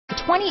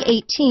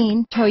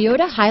2018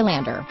 Toyota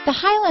Highlander. The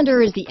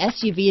Highlander is the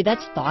SUV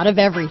that's thought of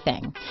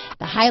everything.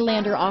 The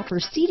Highlander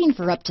offers seating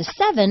for up to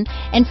 7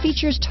 and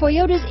features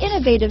Toyota's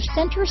innovative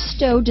center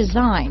stow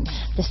design.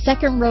 The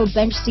second row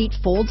bench seat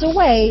folds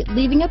away,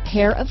 leaving a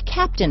pair of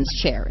captain's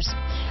chairs.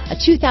 A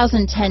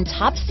 2010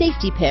 top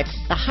safety pick,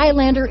 the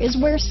Highlander is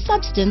where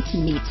substance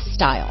meets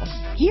style.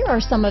 Here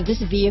are some of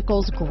this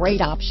vehicle's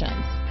great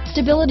options: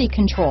 stability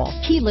control,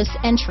 keyless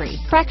entry,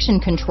 traction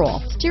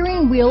control,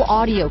 steering wheel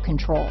audio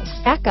controls,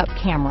 backup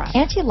camera,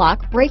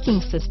 anti-lock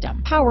braking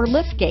system, power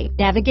liftgate,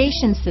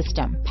 navigation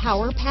system,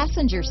 power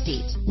passenger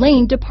seat,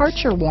 lane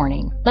departure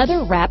warning,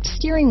 leather-wrapped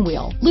steering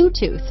wheel,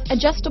 Bluetooth,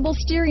 adjustable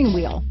steering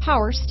wheel,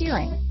 power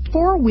steering,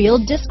 4-wheel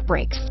disc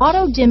brakes,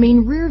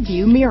 auto-dimming rear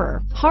view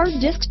mirror, hard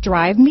disk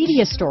drive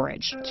media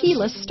storage,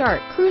 keyless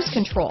start, cruise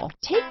control.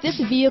 Take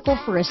this vehicle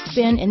for a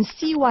spin and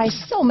see why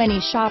so many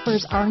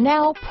shoppers are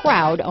now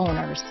proud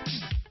owners.